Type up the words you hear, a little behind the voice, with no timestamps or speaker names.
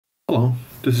Hello,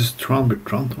 this is Tron with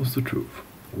Tron Tells the Truth.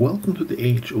 Welcome to the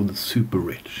age of the super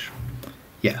rich.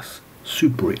 Yes,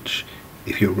 super rich.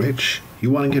 If you're rich,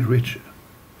 you want to get richer.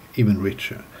 Even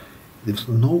richer. There's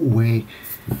no way,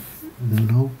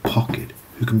 no pocket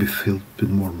who can be filled with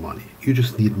more money. You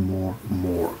just need more.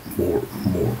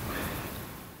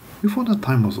 We thought that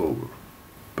time was over.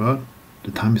 But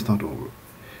the time is not over.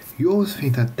 You always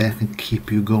think that can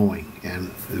keep you going, and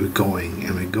we're going,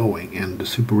 and the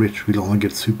super rich will only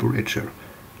get super richer.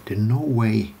 There's no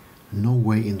way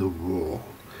in the world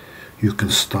you can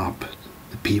stop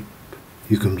the people.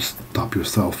 You can stop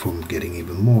yourself from getting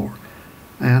even more.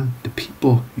 And the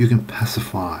people you can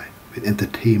pacify with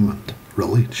entertainment,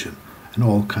 religion, and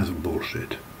all kinds of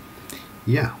bullshit.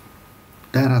 Yeah,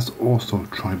 that has also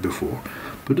tried before.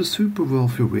 But the super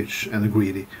wealthy, rich, and the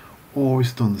greedy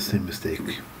always done the same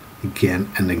mistake. Again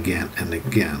and again and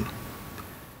again.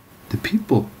 The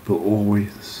people will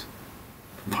always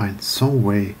find some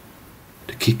way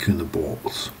to kick you in the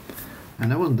balls.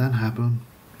 And when that happen,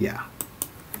 yeah.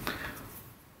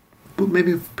 But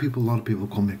maybe a lot of people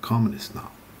call me a communist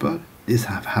now. But this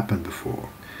have happened before.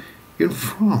 In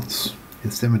France,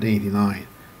 in 1789,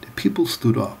 the people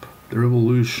stood up. The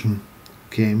revolution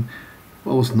came,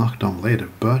 well, it was knocked down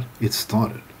later, but it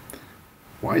started.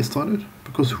 Why it started?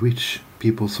 Because rich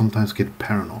people sometimes get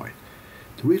paranoid.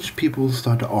 The rich people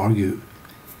start to argue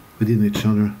within each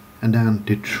other, and then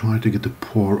they try to get the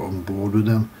poor on board with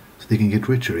them so they can get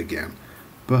richer again.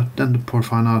 But then the poor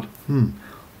find out,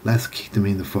 let's kick them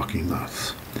in the fucking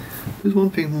nuts. There's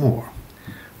one thing more.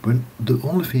 When the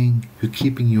only thing who's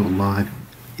keeping you alive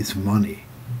is money,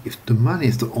 if the money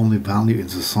is the only value in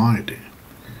society,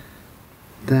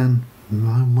 then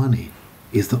my money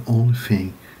is the only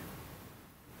thing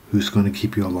who's going to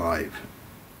keep you alive.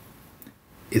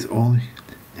 It's only,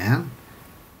 and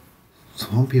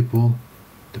some people,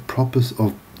 the purpose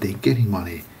of they getting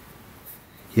money,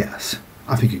 yes,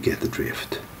 I think you get the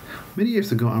drift. Many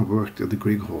years ago I worked at the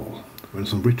Greek Hall when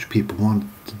some rich people wanted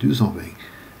to do something,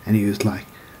 and he was like,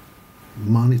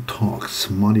 money talks.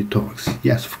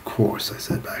 Yes, of course, I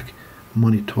said back,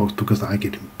 money talks because I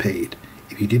get paid.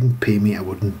 If you didn't pay me, I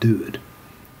wouldn't do it.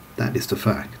 That is the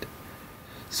fact.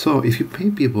 So if you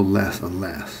pay people less and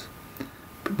less,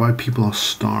 why people are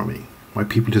starving, why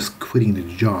people just quitting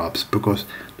their jobs because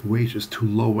the wage is too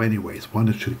low anyways, why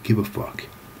don't you give a fuck?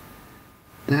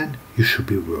 Then you should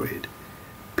be worried.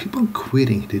 People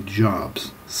quitting their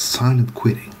jobs, silent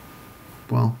quitting,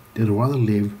 well, they'd rather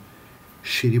live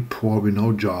shitty poor with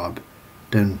no job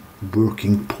than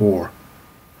working poor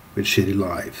with shitty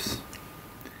lives.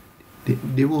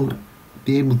 They will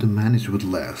be able to manage with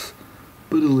less,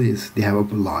 but at least they have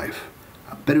a life.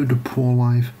 Better with a poor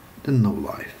life than no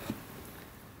life.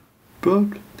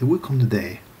 But there will come the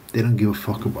day they don't give a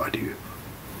fuck about you.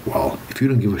 Well, if you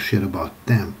don't give a shit about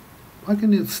them, why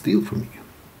can they steal from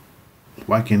you?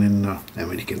 Why can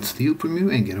they can steal from you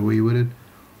and get away with it?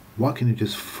 Why can't they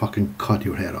just fucking cut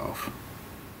your head off?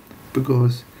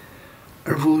 Because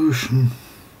a revolution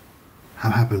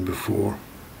have happened before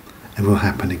and will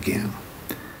happen again.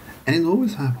 And it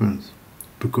always happens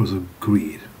because of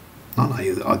greed, not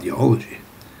ideology.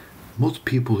 Most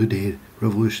people who did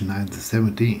revolution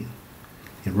 1917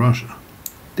 in Russia,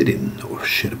 they didn't know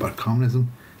shit about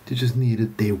communism.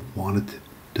 They wanted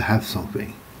to have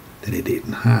something that they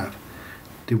didn't have.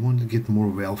 They wanted to get more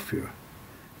welfare.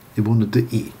 They wanted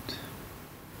to eat.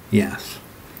 Yes.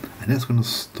 And that's going to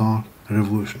start a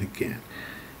revolution again.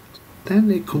 Then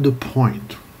they come to a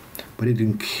point, but they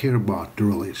didn't care about the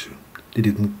religion. They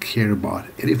didn't care about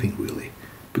anything really,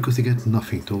 because they got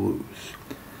nothing to lose.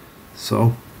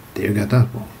 So, there you got that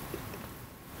one.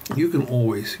 You can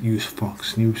always use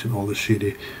Fox News and all the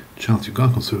shitty channels you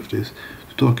got conservatives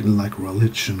to talk like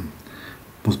religion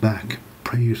was back,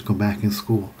 prayers come back in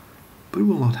school, but it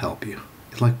will not help you.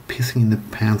 It's like pissing in the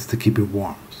pants to keep you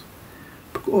warm.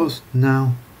 Because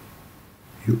now,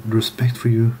 the respect for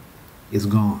you is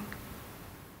gone.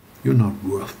 You're not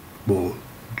worthwhile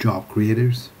job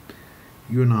creators.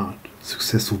 You're not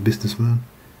successful businessman.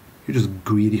 You're just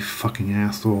greedy fucking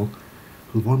asshole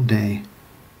who one day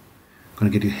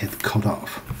gonna get your head cut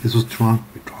off. This was Tron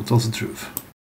with Tron Tells the Truth.